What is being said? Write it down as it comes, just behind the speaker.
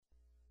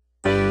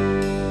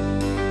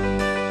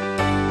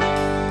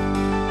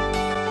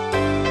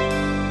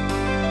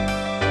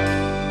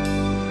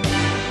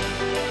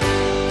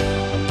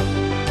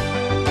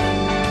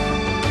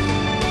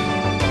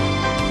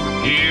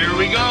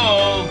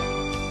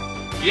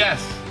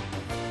Yes,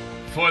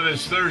 for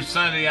this third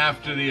Sunday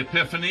after the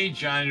Epiphany,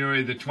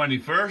 January the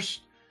 21st,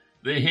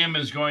 the hymn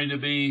is going to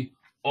be,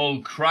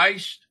 O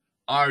Christ,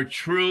 our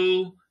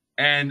true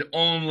and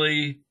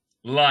only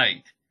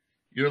light.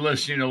 You're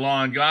listening to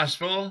Law and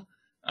Gospel.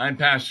 I'm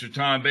Pastor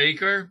Tom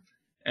Baker,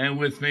 and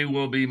with me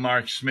will be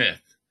Mark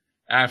Smith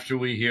after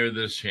we hear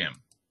this hymn.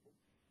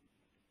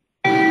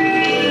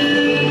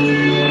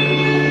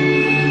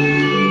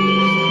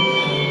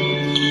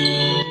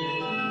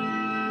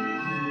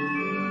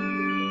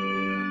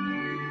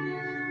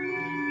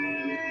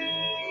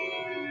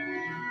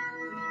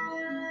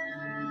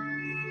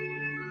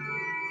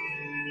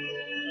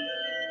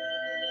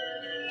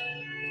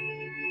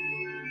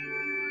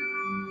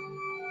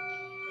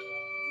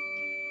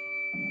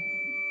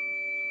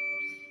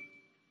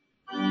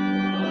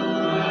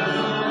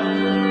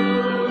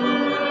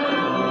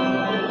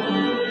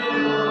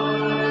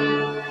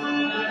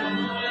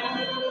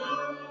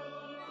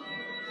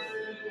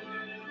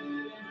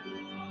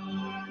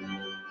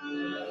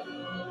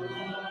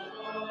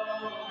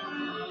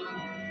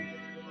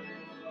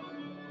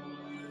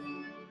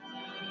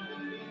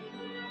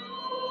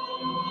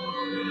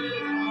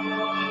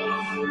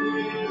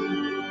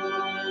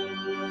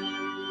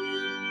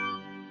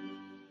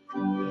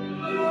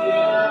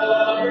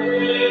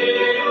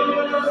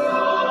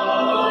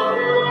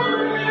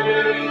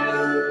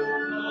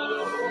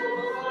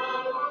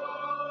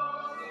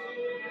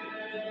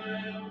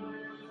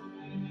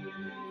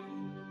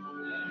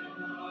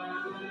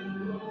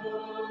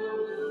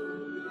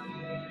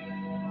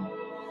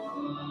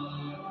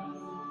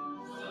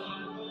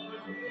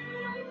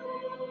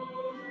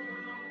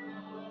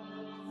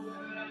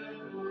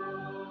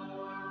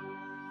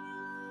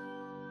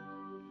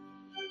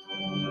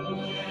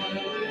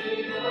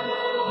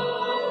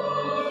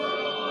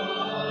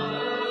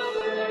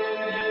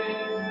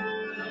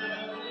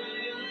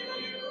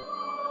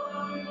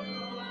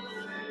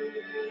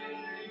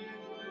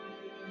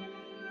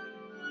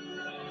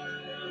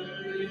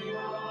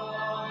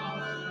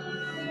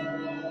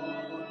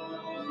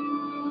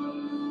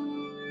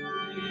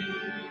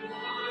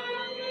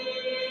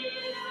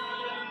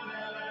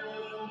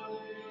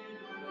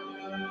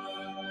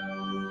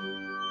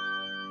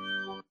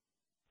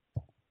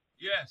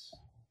 Yes,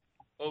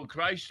 O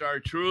Christ, our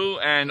true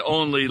and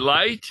only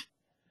light.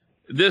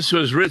 This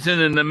was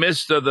written in the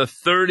midst of the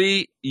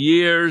 30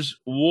 Years'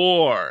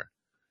 War,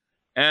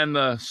 and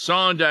the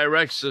song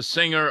directs the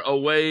singer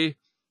away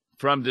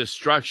from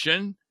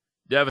destruction,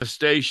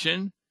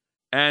 devastation,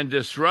 and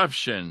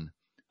disruption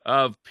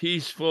of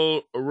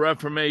peaceful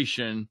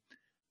reformation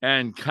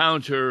and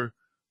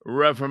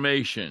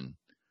counter-reformation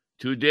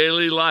to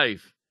daily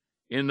life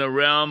in the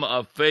realm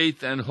of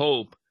faith and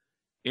hope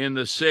in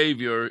the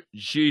Savior,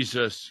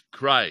 Jesus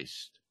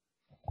Christ.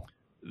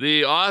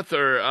 The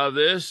author of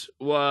this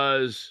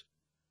was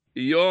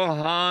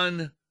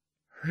Johann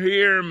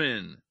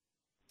Heermann.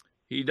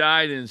 He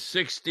died in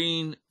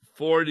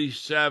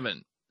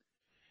 1647,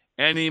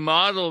 and he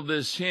modeled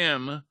this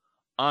hymn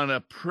on a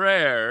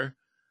prayer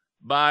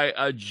by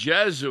a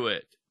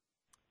Jesuit,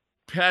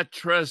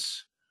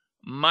 Petrus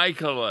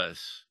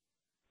Michaelis.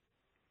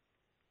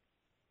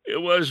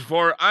 It was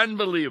for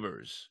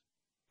unbelievers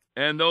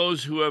and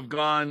those who have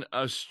gone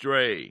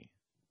astray.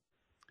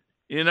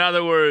 In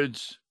other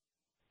words,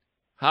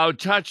 how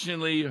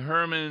touchingly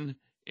Herman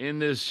in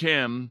this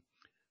hymn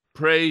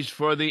prays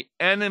for the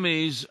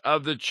enemies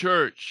of the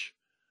church,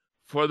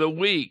 for the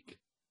weak,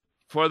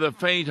 for the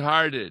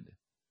faint-hearted,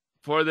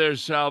 for their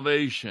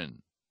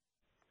salvation.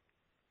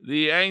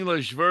 The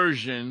English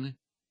version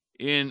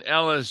in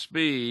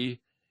LSB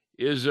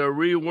is a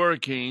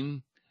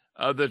reworking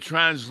of the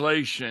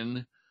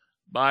translation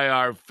by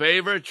our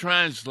favorite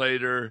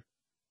translator,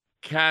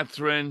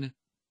 Catherine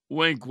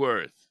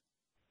Winkworth.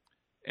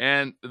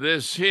 And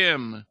this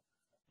hymn,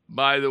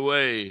 by the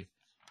way,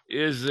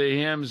 is the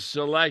hymn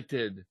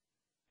selected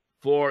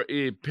for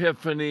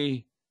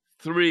Epiphany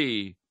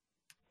 3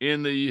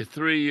 in the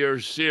 3-year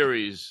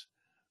series,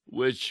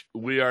 which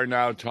we are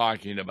now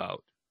talking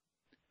about.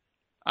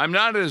 I'm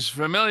not as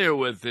familiar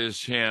with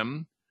this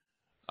hymn.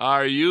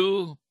 Are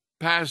you,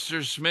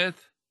 Pastor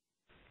Smith?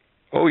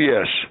 Oh,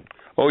 yes.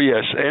 Oh,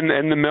 yes,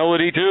 and the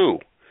melody too.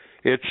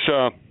 It's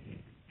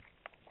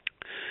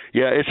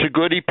it's a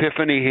good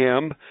Epiphany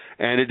hymn,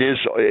 and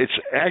it's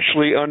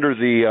actually under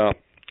the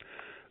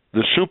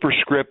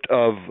superscript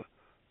of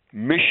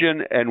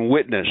mission and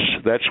witness.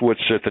 That's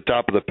what's at the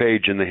top of the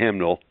page in the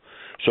hymnal.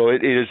 So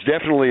it is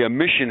definitely a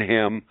mission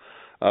hymn,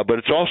 but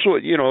it's also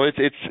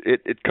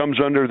it comes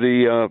under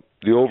the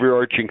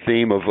overarching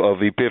theme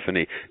of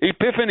Epiphany.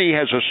 Epiphany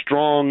has a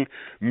strong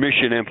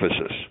mission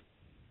emphasis.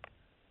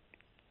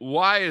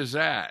 Why is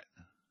that?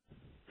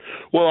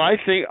 Well, I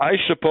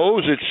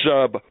suppose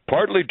it's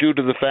partly due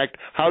to the fact,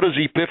 how does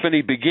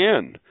Epiphany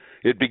begin?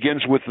 It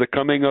begins with the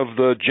coming of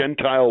the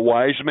Gentile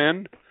wise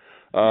men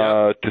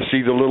to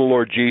see the little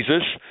Lord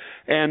Jesus.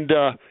 And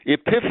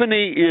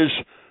Epiphany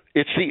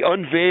it's the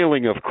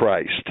unveiling of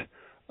Christ.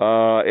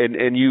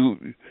 And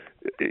you,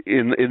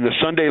 in the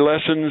Sunday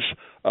lessons,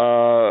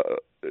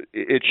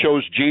 it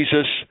shows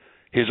Jesus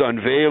his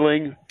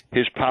unveiling,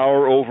 his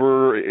power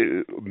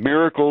over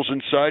miracles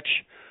and such.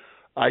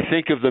 I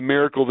think of the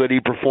miracle that he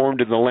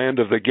performed in the land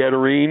of the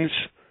Gadarenes,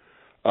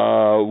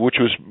 which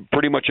was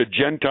pretty much a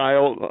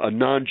Gentile, a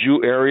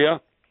non-Jew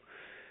area,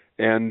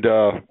 and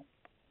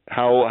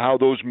how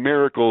those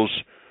miracles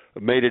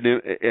made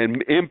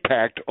an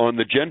impact on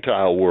the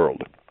Gentile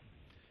world.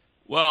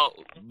 Well,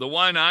 the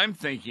one I'm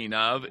thinking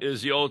of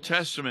is the Old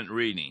Testament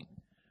reading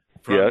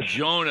from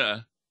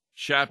Jonah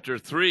chapter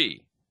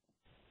 3.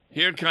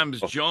 Here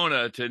comes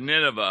Jonah to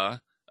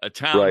Nineveh, a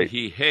town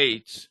he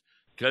hates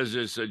because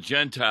it's a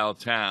Gentile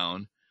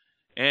town,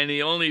 and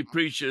he only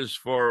preaches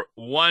for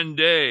one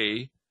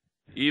day,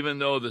 even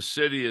though the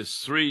city is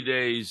 3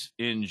 days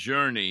in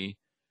journey,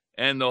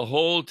 and the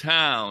whole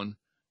town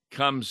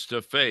comes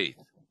to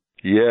faith.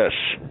 Yes.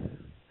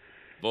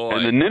 Boy.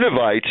 And the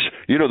Ninevites,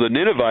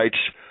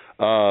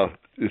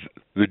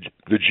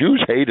 the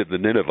Jews hated the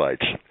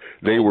Ninevites.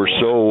 They were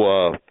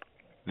so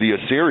the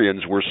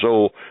Assyrians were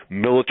so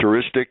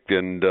militaristic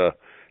and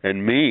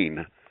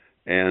mean,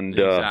 and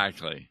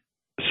exactly.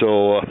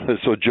 So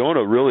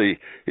Jonah really,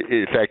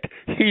 in fact,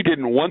 he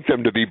didn't want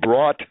them to be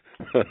brought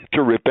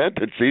to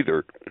repentance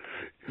either.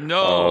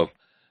 No.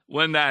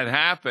 When that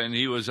happened,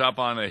 he was up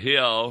on a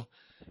hill,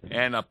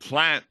 and a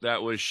plant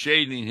that was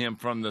shading him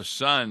from the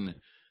sun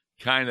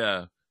kind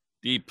of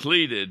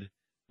depleted,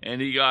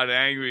 and he got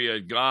angry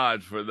at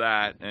God for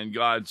that. And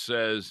God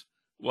says,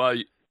 well,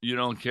 you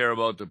don't care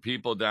about the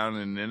people down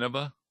in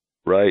Nineveh?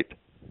 Right.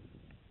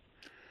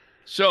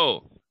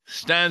 So,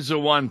 stanza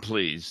 1,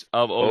 please,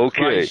 of O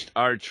Christ,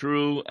 our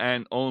true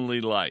and only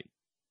light.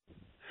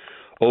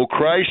 O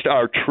Christ,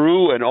 our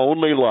true and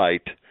only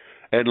light,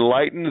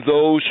 enlighten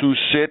those who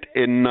sit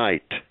in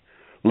night.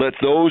 Let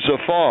those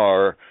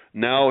afar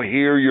now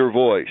hear your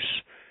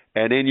voice,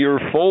 and in your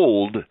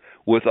fold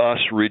with us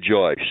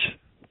rejoice.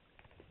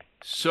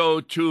 So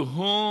to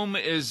whom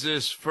is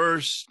this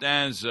first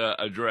stanza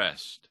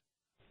addressed?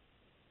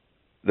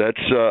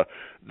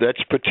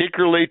 That's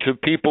particularly to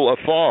people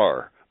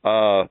afar,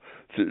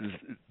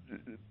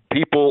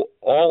 people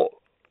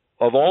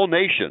of all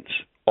nations,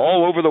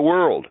 all over the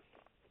world,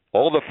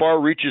 all the far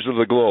reaches of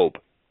the globe.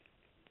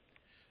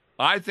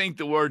 I think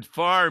the word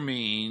far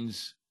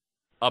means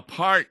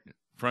apart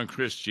from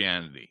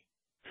Christianity.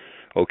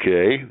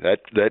 Okay,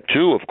 that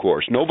too, of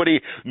course. Nobody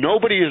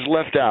is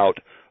left out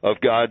of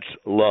God's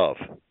love.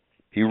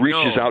 He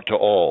reaches out to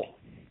all.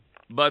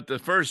 But the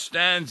first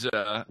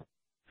stanza,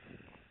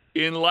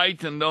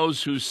 enlighten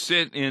those who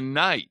sit in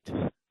night.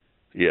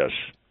 Yes.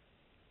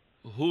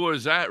 Who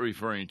is that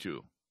referring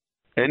to?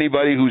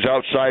 Anybody who's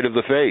outside of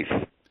the faith.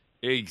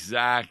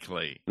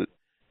 Exactly.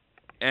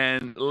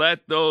 And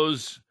let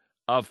those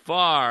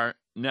afar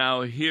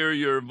now hear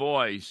your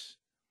voice,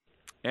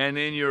 and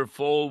in your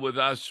fold with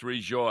us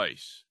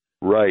rejoice.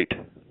 Right.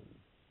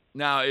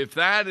 Now, if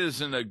that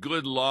isn't a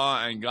good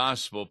law and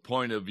gospel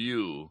point of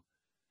view,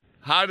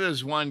 how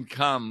does one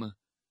come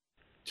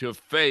to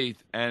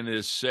faith and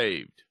is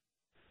saved?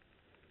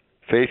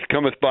 Faith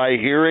cometh by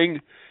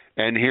hearing,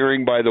 and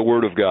hearing by the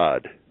word of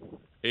God.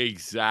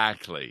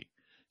 Exactly.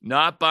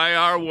 Not by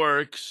our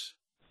works.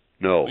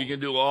 No. We can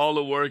do all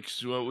the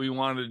works what we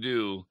want to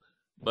do,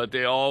 but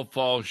they all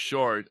fall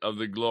short of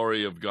the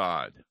glory of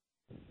God.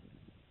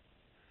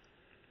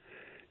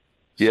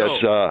 Yes,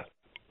 so,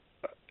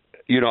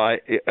 I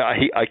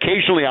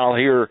occasionally I'll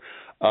hear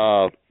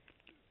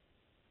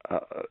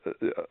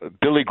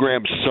Billy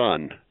Graham's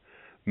son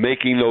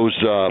making those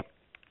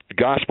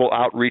gospel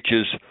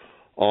outreaches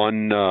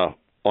on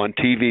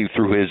TV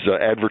through his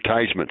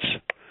advertisements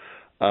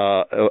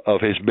of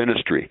his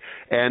ministry,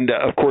 and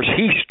of course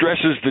he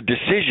stresses the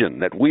decision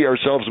that we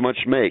ourselves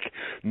must make.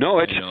 No,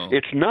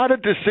 it's not a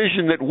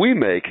decision that we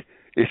make.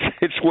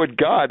 It's what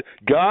God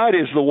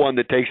is the one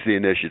that takes the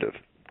initiative.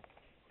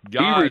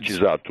 God's he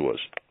reaches out to us.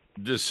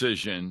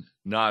 Decision,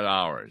 not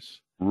ours.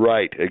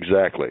 Right,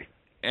 exactly.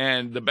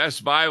 And the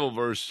best Bible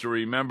verse to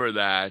remember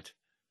that,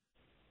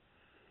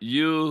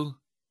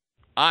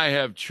 I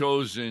have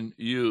chosen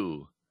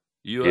you.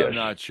 You have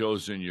not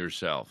chosen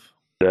yourself.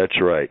 That's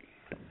right.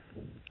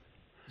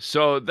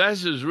 So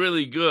this is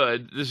really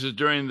good. This is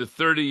during the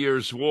 30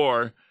 Years'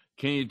 War.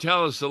 Can you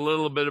tell us a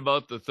little bit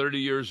about the 30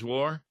 Years'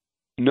 War?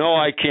 No,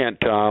 I can't,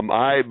 Tom.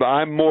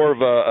 I'm more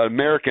of an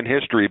American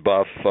history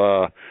buff.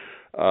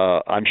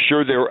 I'm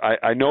sure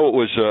I know it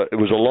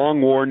was a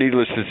long war.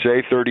 Needless to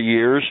say, 30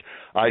 years.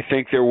 I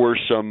think there were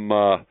some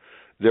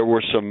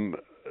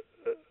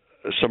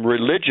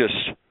religious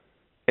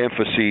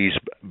emphases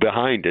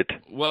behind it.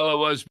 Well, it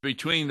was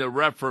between the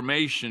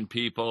Reformation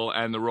people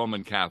and the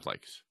Roman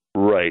Catholics.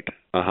 Right.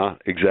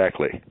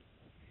 Exactly.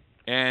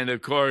 And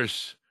of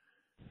course,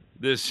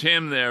 this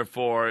hymn,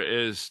 therefore,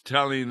 is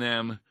telling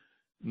them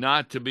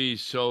not to be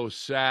so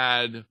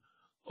sad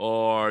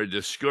or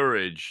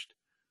discouraged,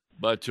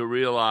 but to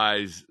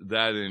realize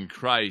that in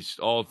Christ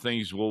all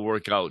things will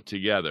work out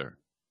together.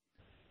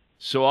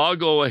 So I'll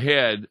go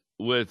ahead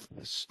with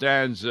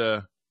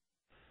stanza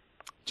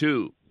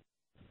 2.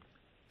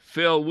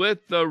 Fill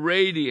with the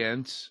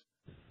radiance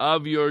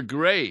of your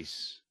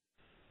grace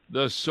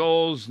the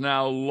souls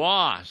now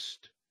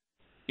lost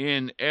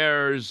in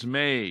error's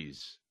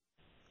maze.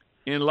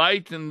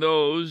 Enlighten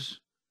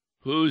those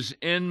whose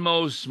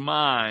inmost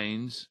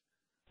minds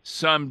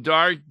some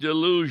dark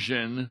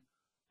delusion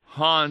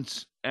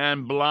haunts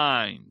and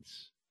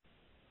blinds.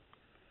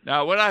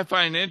 Now, what I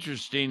find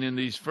interesting in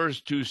these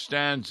first two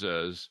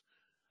stanzas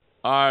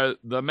are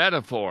the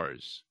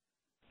metaphors.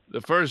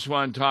 The first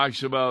one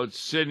talks about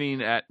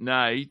sitting at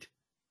night,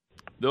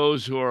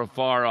 those who are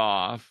far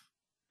off.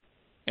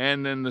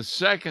 And then the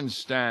second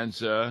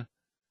stanza,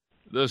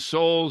 the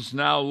souls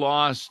now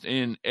lost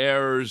in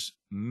error's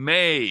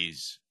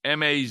maze,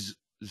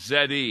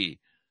 M-A-Z-E.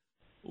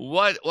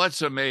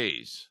 What's a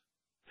maze?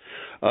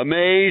 A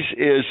maze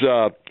is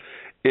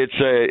it's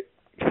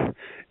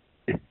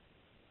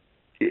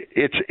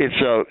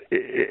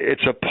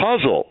a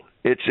puzzle.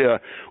 It's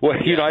well,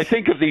 you know, I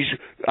think of these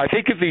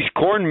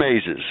corn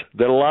mazes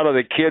that a lot of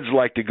the kids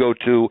like to go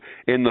to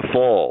in the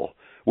fall,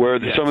 where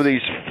some of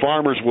these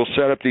farmers will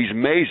set up these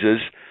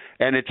mazes,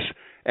 and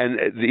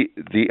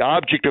the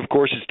object, of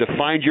course, is to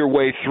find your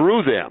way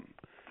through them.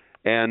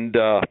 And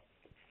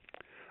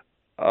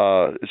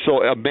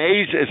so a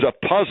maze is a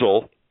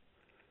puzzle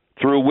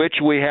through which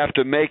we have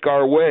to make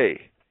our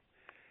way.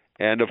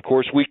 And of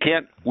course, we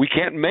can't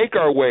make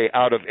our way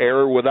out of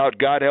error without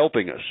God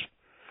helping us.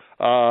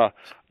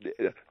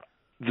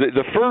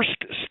 The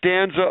first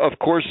stanza, of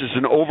course, is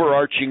an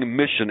overarching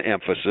mission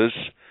emphasis,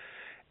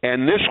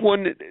 and this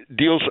one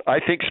deals, I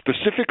think,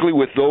 specifically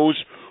with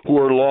those who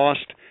are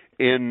lost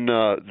in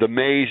the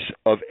maze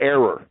of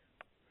error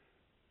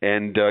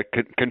and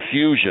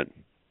confusion.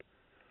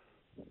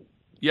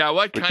 Yeah,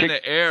 what kind of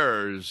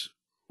errors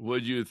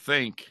would you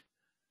think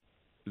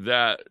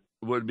that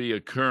would be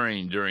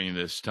occurring during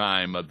this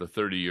time of the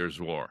 30 Years'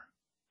 War?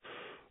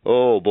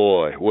 Oh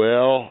boy.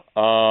 Well,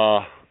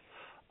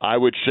 I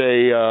would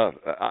say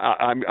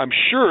I'm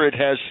sure it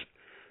has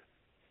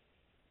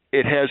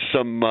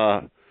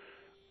some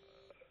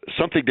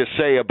something to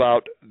say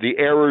about the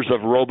errors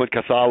of Roman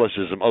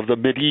Catholicism, of the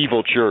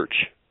medieval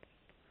church.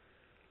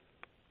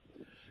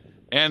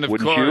 And of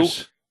Wouldn't course,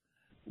 you?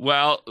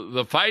 Well,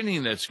 the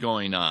fighting that's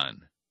going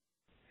on.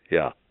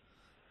 Yeah.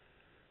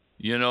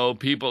 You know,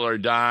 people are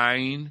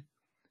dying,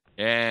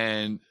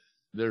 and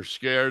they're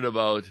scared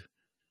about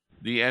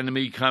the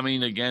enemy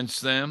coming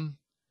against them.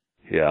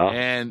 Yeah.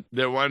 And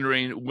they're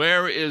wondering,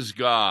 where is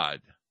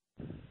God?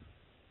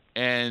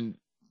 And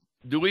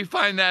do we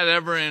find that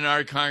ever in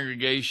our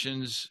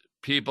congregations,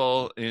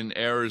 people in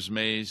error's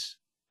maze?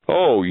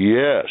 Oh,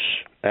 yes.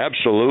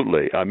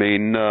 Absolutely. I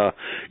mean,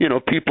 you know,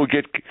 people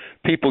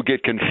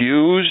get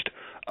confused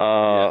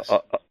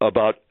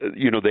about,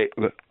 you know,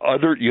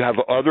 you have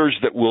others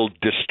that will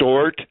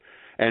distort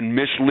and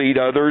mislead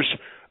others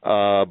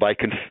by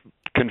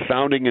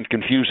confounding and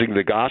confusing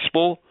the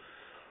gospel,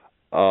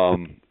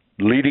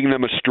 leading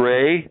them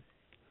astray.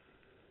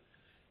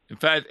 In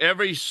fact,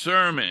 every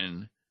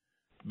sermon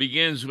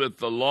begins with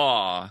the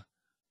law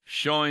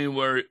showing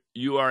where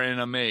you are in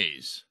a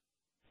maze.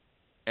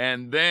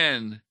 And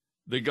then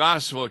the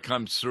gospel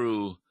comes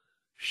through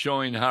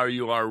showing how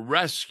you are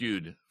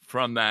rescued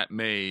from that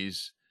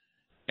maze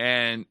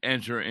and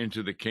enter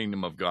into the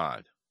kingdom of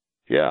God.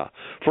 Yeah.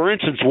 For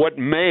instance, what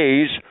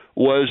maze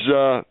was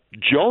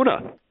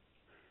Jonah?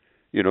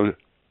 You know,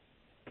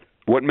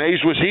 what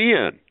maze was he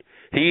in?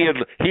 He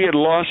had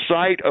lost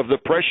sight of the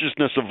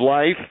preciousness of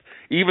life,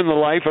 even the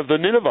life of the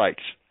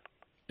Ninevites.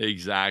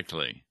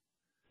 Exactly.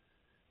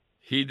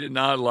 He did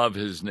not love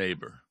his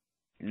neighbor.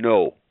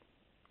 No.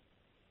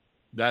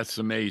 That's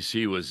the maze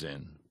he was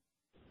in.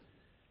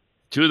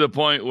 To the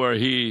point where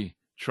he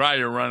tried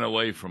to run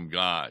away from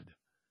God.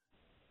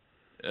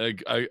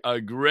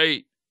 A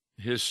great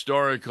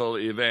historical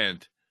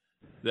event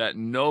that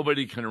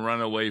nobody can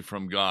run away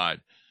from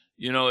God.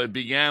 You know, it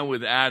began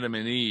with Adam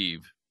and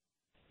Eve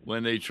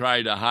when they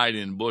tried to hide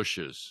in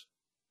bushes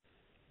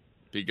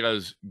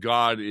because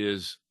God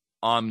is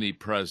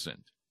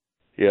omnipresent.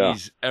 Yeah.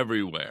 He's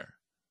everywhere.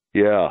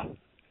 Yeah.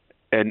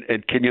 And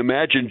can you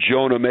imagine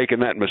Jonah making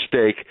that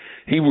mistake?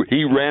 He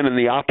ran in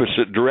the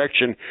opposite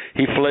direction.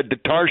 He fled to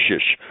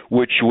Tarshish,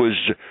 which was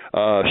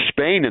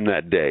Spain in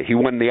that day. He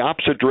went in the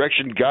opposite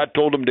direction. God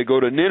told him to go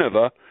to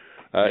Nineveh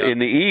in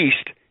the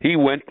east. He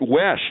went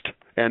west,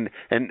 and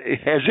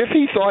as if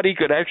he thought he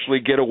could actually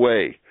get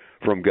away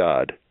from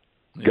God.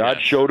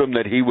 God showed him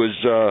that he was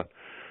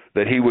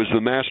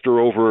the master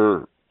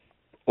over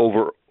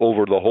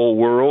the whole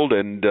world,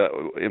 and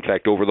in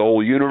fact over the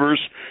whole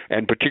universe,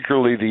 and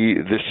particularly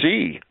the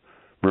sea.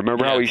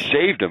 Remember how he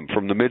saved him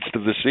from the midst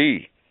of the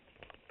sea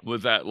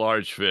with that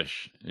large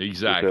fish.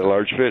 Exactly. With that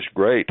large fish.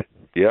 Great.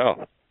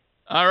 Yeah.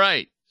 All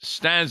right.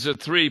 Stanza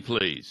 3,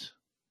 please.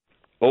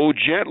 Oh,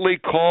 gently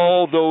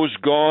call those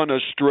gone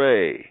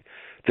astray,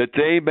 that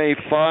they may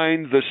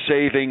find the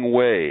saving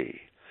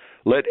way.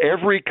 Let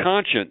every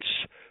conscience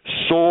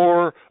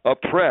sore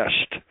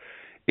oppressed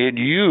in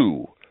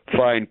you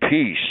find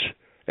peace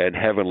and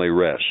heavenly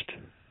rest.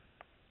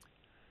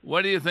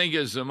 What do you think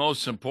is the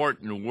most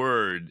important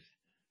word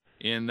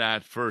in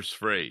that first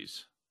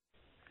phrase?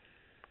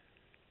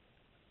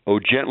 Oh,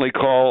 gently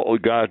call, oh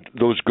God,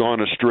 those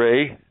gone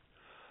astray.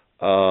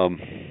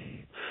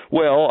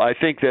 Well, I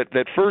think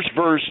that first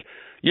verse,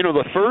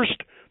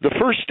 the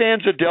first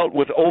stanza dealt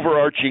with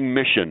overarching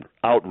mission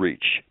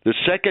outreach. The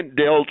second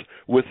dealt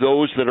with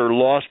those that are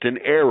lost in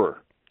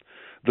error.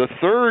 The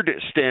third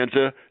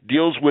stanza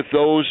deals with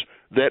those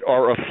that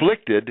are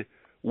afflicted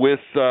with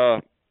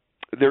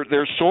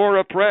they're sore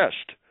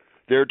oppressed.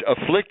 They're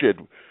afflicted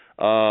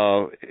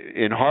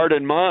in heart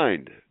and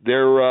mind.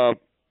 They're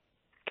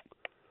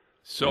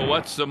So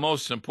what's the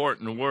most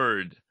important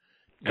word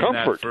in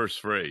comfort. that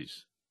first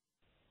phrase?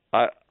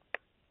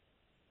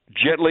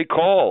 Gently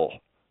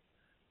call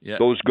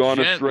those gone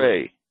gently.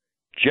 astray.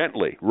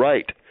 Gently,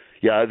 right.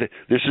 Yeah,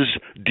 this is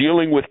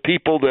dealing with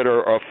people that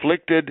are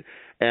afflicted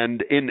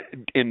and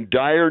in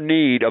dire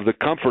need of the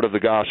comfort of the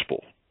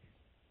gospel.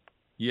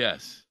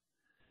 Yes.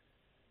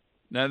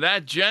 Now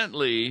that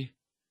gently,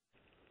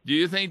 do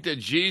you think that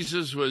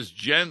Jesus was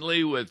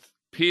gently with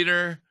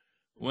Peter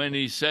when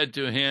he said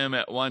to him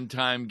at one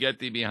time, "Get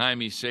thee behind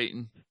me,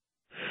 Satan"?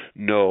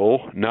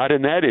 No, not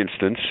in that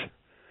instance.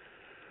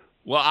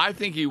 Well, I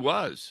think he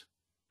was.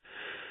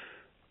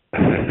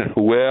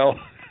 Well,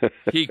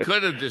 he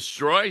could have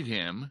destroyed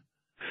him.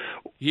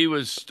 He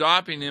was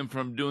stopping him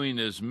from doing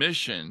his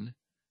mission,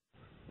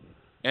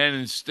 and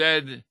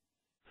instead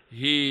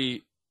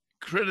he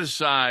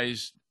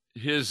criticized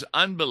his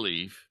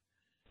unbelief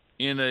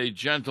in a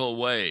gentle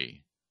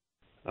way.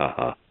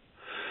 Uh-huh.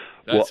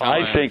 That's how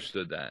I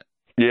understood that.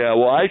 Yeah,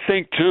 well, I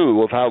think,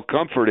 too, of how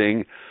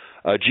comforting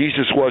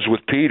Jesus was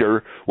with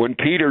Peter when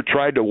Peter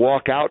tried to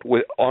walk out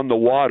on the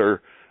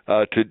water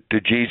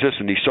to Jesus,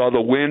 and he saw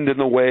the wind and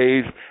the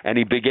wave, and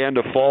he began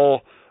to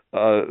fall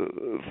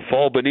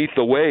beneath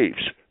the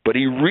waves. But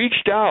he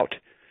reached out.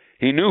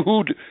 He knew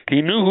who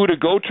to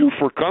go to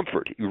for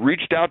comfort. He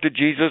reached out to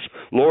Jesus,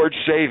 "Lord,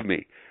 save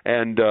me."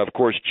 And of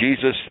course,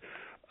 Jesus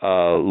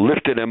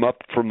lifted him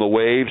up from the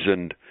waves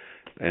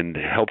and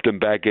helped him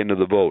back into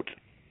the boat.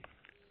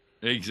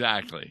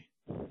 Exactly.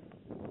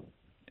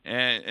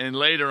 And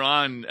later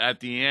on at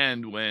the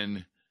end,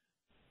 when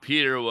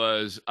Peter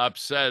was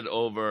upset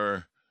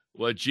over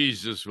what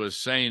Jesus was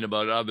saying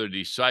about other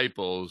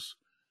disciples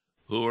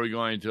who were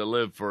going to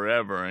live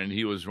forever, and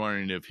he was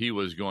wondering if he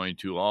was going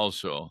to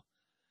also.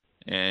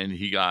 And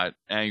he got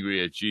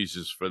angry at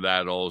Jesus for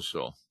that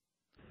also.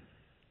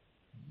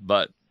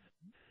 But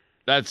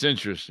that's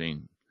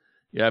interesting.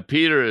 Yeah,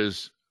 Peter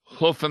is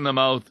hoof in the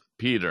mouth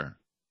Peter.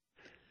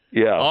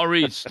 Yeah. I'll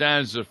read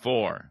stanza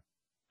 4.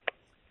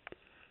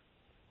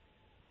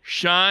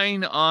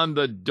 Shine on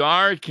the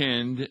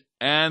darkened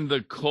and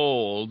the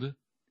cold.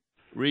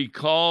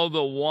 Recall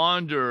the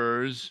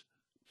wanderers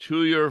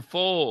to your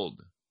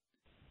fold.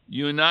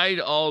 Unite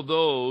all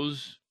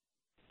those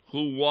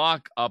who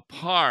walk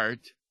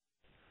apart,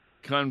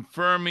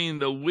 confirming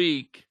the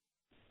weak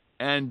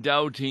and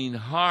doubting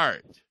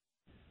heart.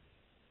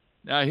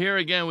 Now, here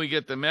again, we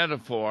get the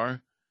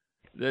metaphor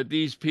that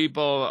these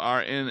people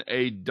are in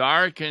a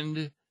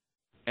darkened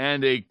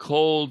and a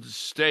cold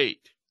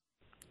state.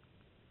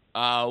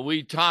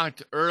 We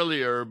talked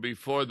earlier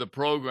before the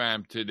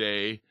program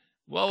today.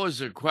 What was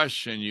the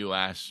question you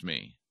asked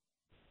me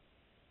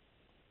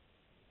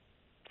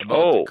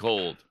about the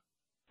cold?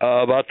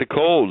 About the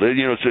cold.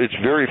 It's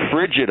very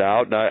frigid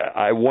out, and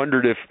I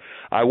wondered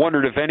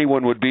if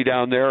anyone would be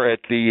down there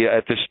at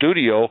the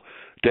studio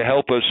to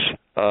help us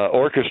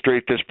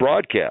orchestrate this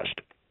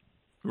broadcast.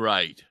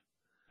 Right.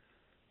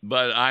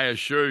 But I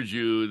assured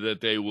you that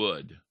they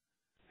would.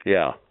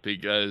 Yeah.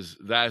 Because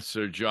that's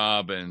their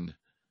job, and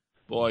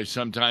boy,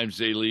 sometimes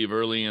they leave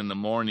early in the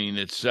morning,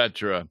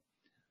 etc.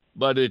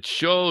 But it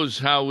shows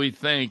how we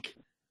think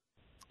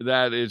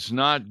that it's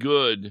not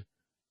good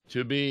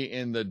to be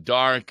in the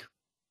dark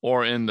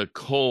or in the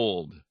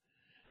cold.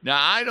 Now,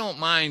 I don't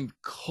mind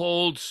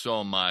cold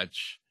so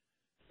much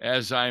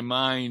as I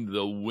mind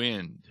the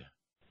wind.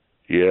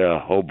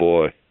 Yeah, oh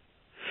boy.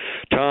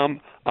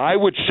 Tom, I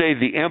would say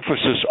the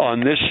emphasis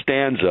on this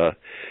stanza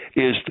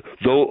is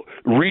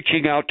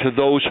reaching out to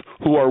those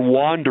who are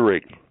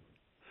wandering.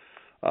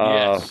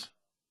 Yes.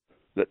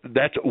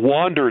 That's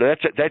wander.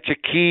 That's a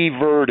key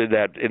word in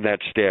that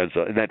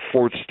stanza, in that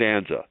fourth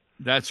stanza.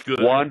 That's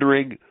good.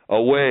 Wandering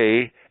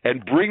away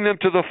and bring them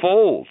to the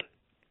fold.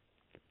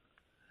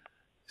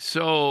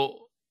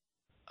 So,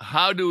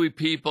 how do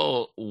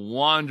people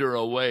wander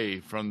away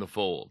from the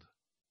fold?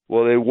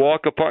 Well, they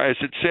walk apart. As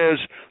it says,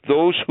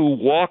 those who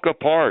walk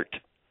apart.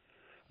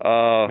 There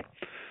are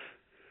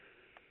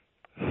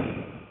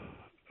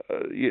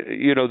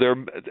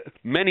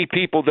many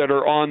people that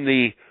are on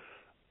the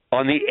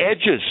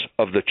edges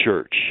of the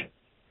church,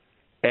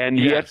 and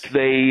yes. yet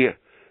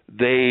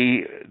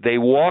they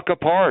walk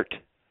apart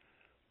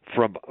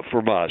from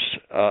us.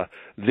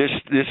 This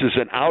is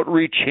an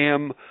outreach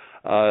hymn,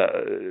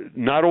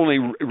 not only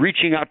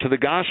reaching out to the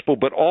gospel,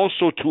 but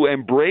also to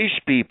embrace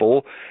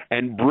people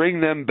and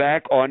bring them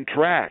back on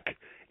track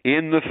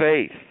in the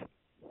faith.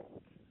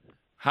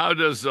 How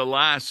does the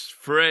last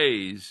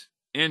phrase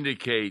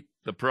indicate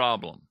the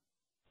problem?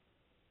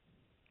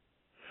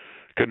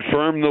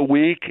 Confirm the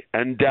weak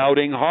and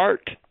doubting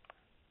heart.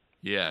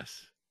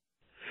 Yes.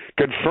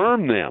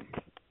 Confirm them,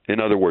 in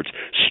other words.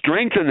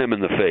 Strengthen them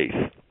in the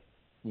faith.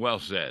 Well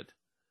said.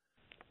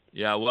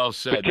 Yeah, well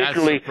said. That's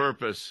Particularly, the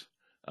purpose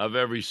of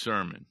every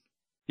sermon.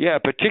 yeah,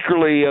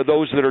 particularly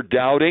those that are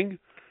doubting.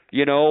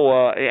 You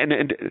know,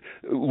 and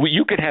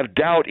you can have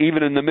doubt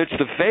even in the midst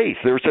of faith.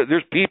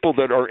 There's people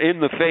that are in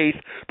the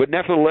faith, but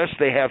nevertheless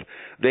they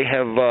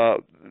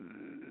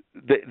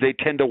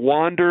tend to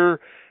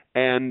wander,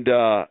 and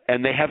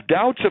they have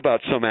doubts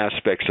about some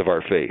aspects of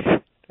our faith,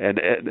 and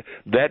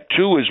that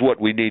too is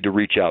what we need to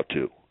reach out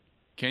to.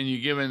 Can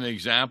you give an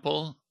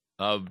example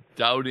of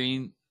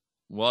doubting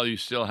while you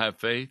still have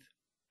faith?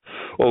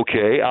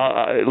 Okay,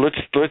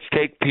 let's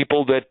take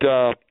people that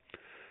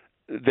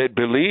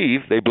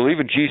believe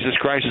in Jesus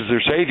Christ as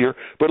their Savior,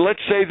 but let's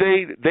say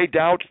they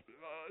doubt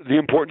the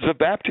importance of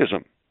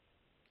baptism.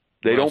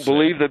 They don't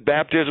believe that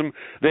baptism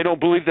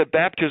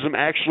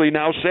actually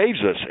now saves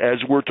us,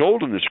 as we're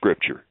told in the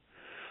Scripture.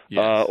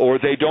 Yes. Or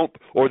they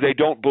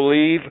don't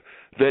believe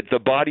that the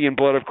body and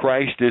blood of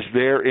Christ is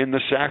there in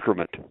the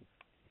sacrament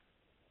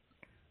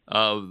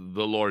of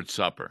the Lord's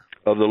Supper.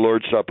 Of the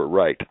Lord's Supper,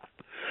 right?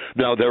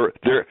 Now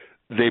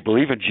they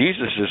believe in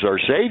Jesus as our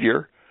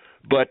Savior,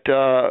 but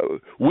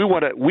we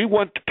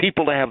want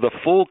people to have the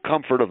full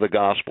comfort of the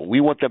gospel.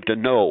 We want them to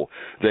know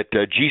that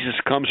Jesus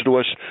comes to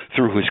us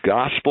through His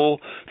gospel,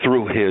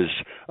 through His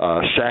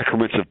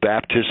sacraments of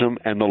baptism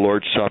and the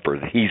Lord's Supper.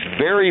 He's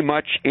very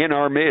much in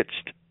our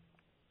midst.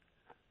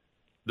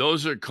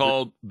 Those are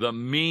called the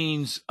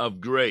means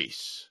of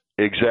grace.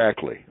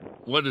 Exactly.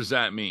 What does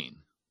that mean?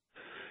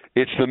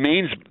 It's the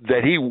means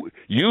that He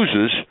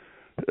uses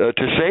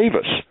to save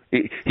us.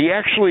 He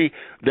actually,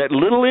 that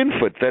little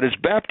infant that is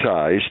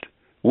baptized,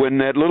 when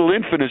that little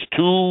infant is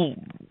too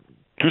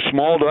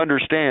small to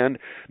understand,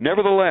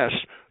 nevertheless,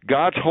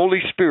 God's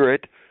Holy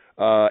Spirit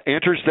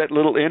enters that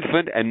little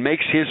infant and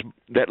makes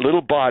that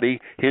little body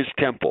His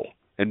temple,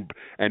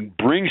 and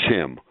brings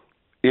him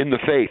in the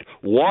faith,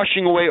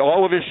 washing away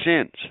all of his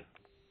sins.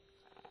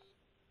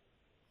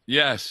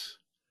 Yes.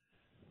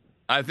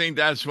 I think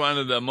that's one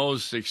of the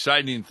most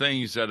exciting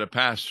things that a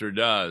pastor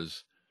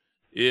does,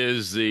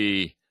 is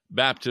the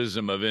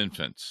baptism of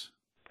infants.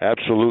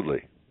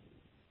 Absolutely.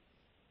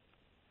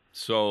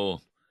 So,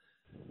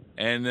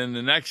 and then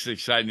the next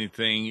exciting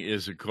thing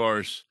is, of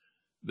course,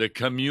 the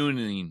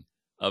communing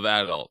of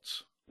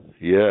adults.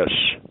 Yes.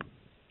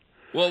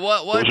 Well,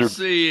 what's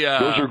the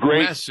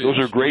message those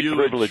are great you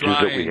privileges would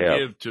try that we and have.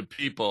 give to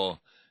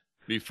people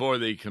before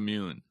they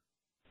commune?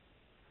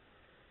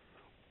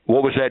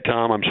 What was that,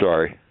 Tom? I'm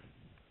sorry.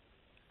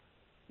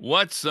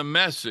 What's the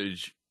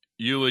message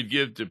you would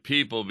give to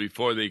people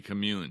before they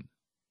commune?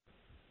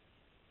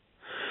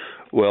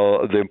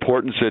 Well, the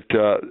importance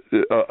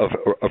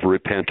of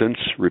repentance,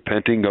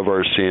 repenting of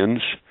our sins,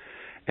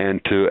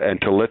 and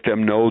to let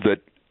them know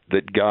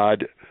that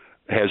God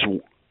has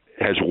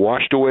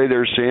washed away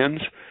their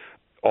sins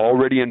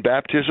already in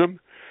baptism,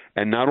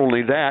 and not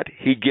only that,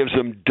 He gives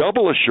them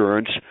double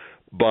assurance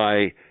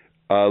by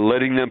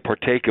letting them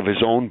partake of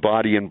His own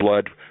body and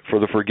blood for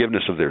the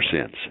forgiveness of their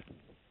sins.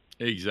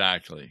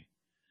 Exactly.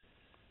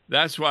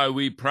 That's why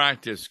we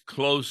practice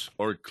close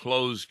or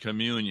closed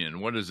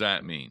communion. What does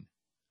that mean?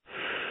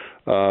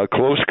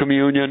 Close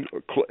communion.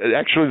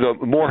 Actually,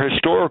 the more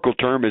historical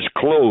term is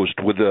closed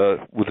with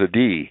a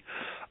D.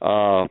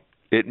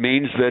 It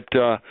means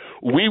that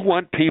we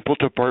want people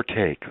to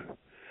partake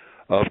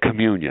of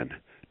communion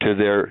to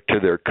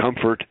their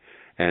comfort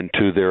and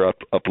to their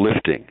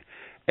uplifting,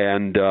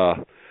 and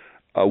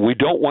we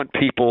don't want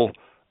people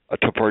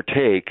to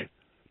partake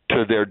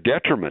to their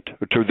detriment,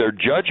 to their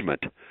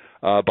judgment,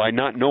 by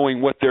not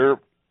knowing what they're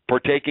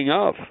partaking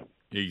of.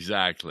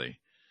 Exactly.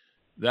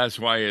 That's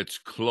why it's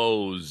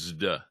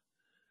closed.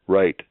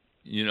 Right.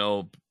 You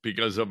know,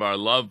 because of our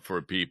love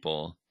for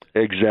people.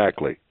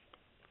 Exactly.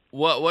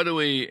 What do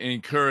we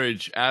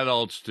encourage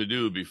adults to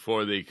do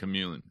before they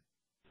commune?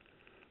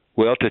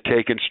 Well, to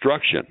take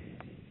instruction.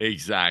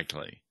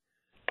 Exactly.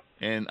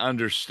 And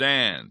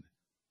understand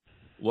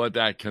what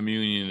that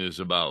communion is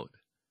about.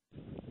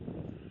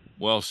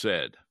 Well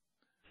said.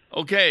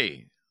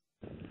 Okay.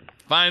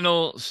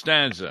 Final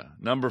stanza,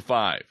 number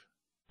 5.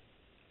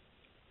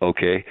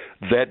 Okay.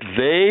 That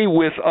they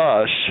with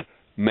us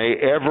may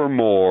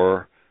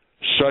evermore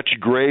such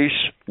grace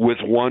with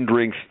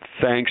wondering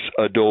thanks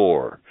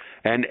adore,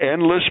 and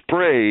endless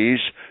praise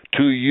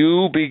to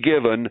you be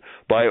given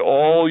by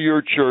all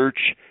your church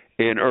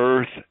in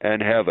earth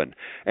and heaven.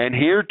 And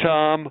here,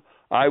 Tom,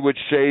 I would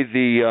say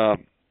the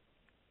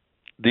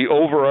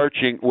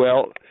overarching,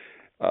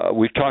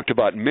 we've talked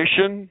about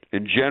mission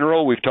in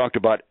general. We've talked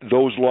about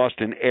those lost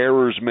in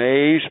error's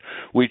maze.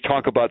 We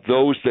talk about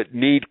those that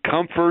need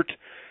comfort,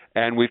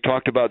 and we've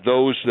talked about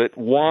those that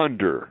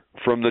wander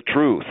from the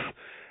truth.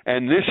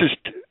 And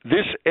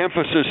this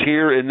emphasis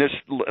here in this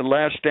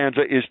last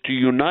stanza is to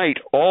unite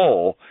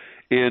all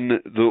in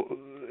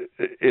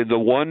the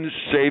one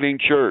saving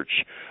church,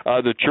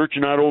 the church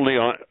not only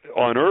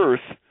on earth,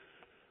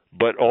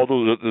 but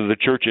also the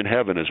church in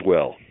heaven as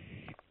well.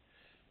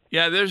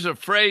 Yeah, there's a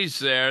phrase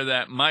there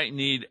that might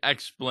need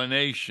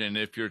explanation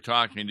if you're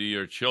talking to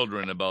your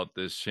children about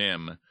this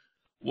hymn.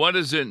 What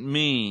does it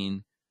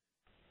mean,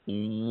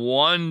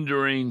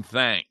 wondering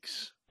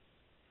thanks?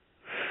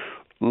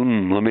 Let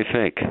me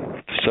think.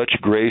 Such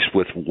grace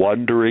with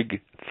wondering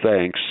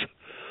thanks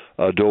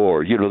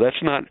adore. You know,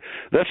 that's not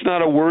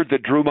a word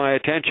that drew my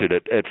attention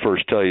at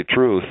first, tell you the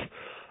truth.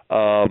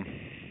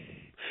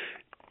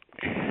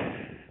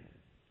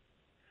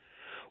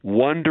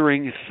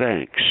 Wondering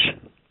thanks.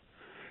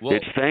 Well,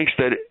 It's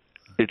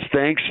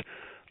thanks.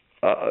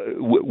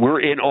 We're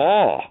in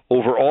awe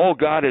over all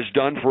God has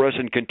done for us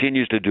and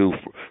continues to do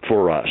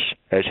for us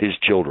as His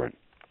children.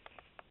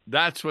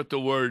 that's what the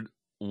word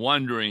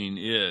wondering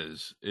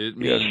is. It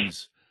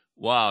means,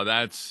 wow,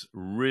 that's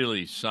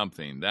really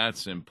something.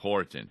 That's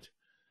important.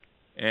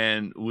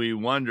 And we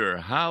wonder,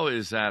 how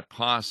is that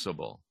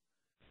possible?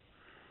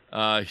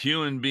 A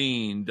human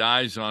being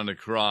dies on a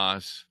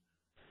cross,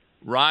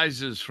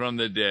 rises from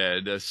the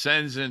dead,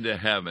 ascends into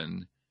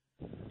heaven,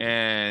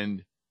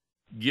 and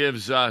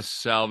gives us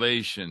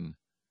salvation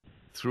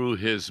through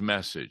his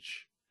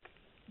message.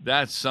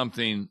 That's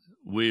something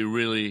we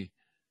really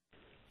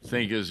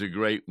think is a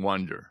great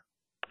wonder.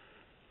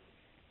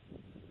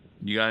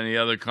 You got any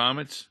other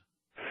comments?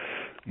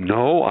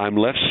 No, I'm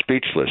left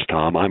speechless,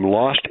 Tom. I'm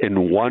lost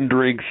in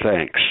wondering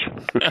thanks.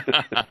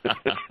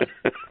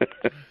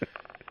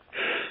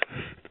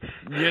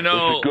 You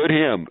know, it's a good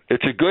hymn.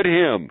 It's a good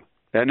hymn.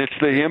 And it's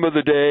the hymn of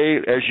the day,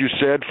 as you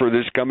said, for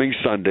this coming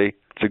Sunday.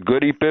 It's a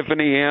good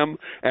Epiphany hymn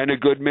and a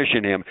good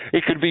mission hymn.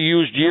 It could be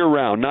used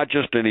year-round, not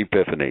just an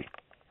Epiphany.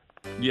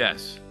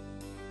 yes.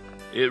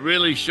 It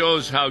really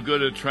shows how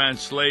good a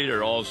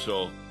translator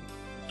also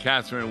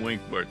Catherine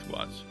Winkworth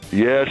was.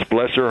 Yes,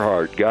 bless her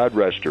heart. God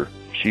rest her.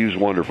 She was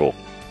wonderful.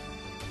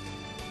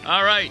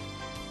 All right.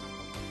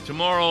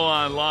 Tomorrow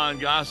on Law and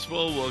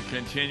Gospel, we'll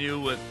continue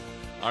with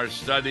our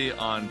study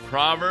on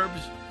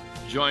Proverbs.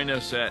 Join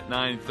us at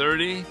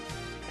 9:30.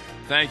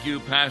 Thank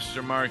you,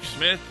 Pastor Mark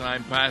Smith.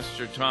 I'm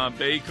Pastor Tom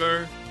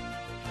Baker.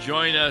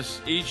 Join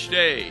us each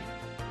day,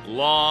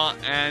 Law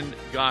and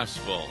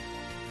Gospel.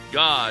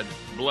 God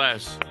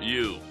bless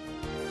you.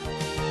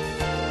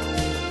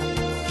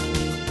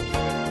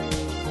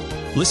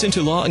 Listen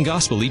to Law and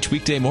Gospel each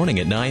weekday morning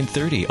at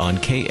 9:30 on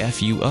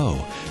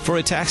KFUO. For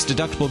a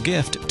tax-deductible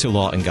gift to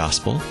Law and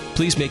Gospel,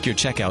 please make your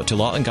check out to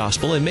Law and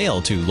Gospel and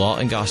mail to Law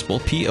and Gospel,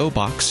 P.O.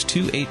 Box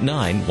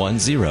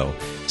 28910,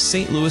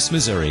 St. Louis,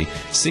 Missouri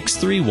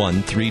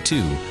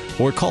 63132,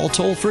 or call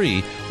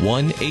toll-free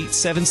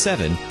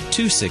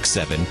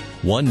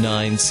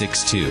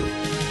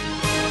 1-877-267-1962.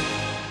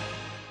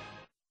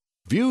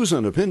 Views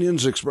and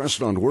opinions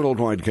expressed on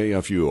Worldwide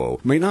KFUO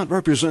may not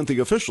represent the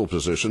official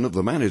position of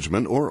the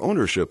management or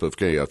ownership of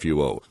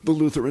KFUO, the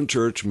Lutheran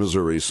Church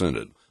Missouri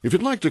Synod. If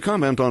you'd like to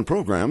comment on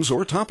programs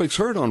or topics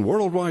heard on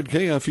Worldwide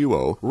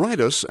KFUO, write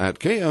us at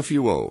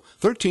KFUO,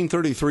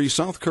 1333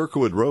 South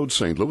Kirkwood Road,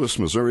 St. Louis,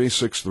 Missouri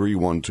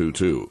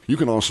 63122. You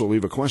can also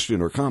leave a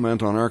question or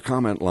comment on our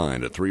comment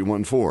line at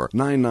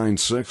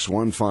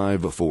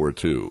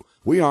 314-996-1542.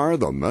 We are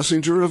the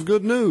messenger of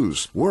good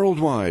news,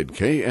 Worldwide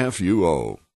KFUO.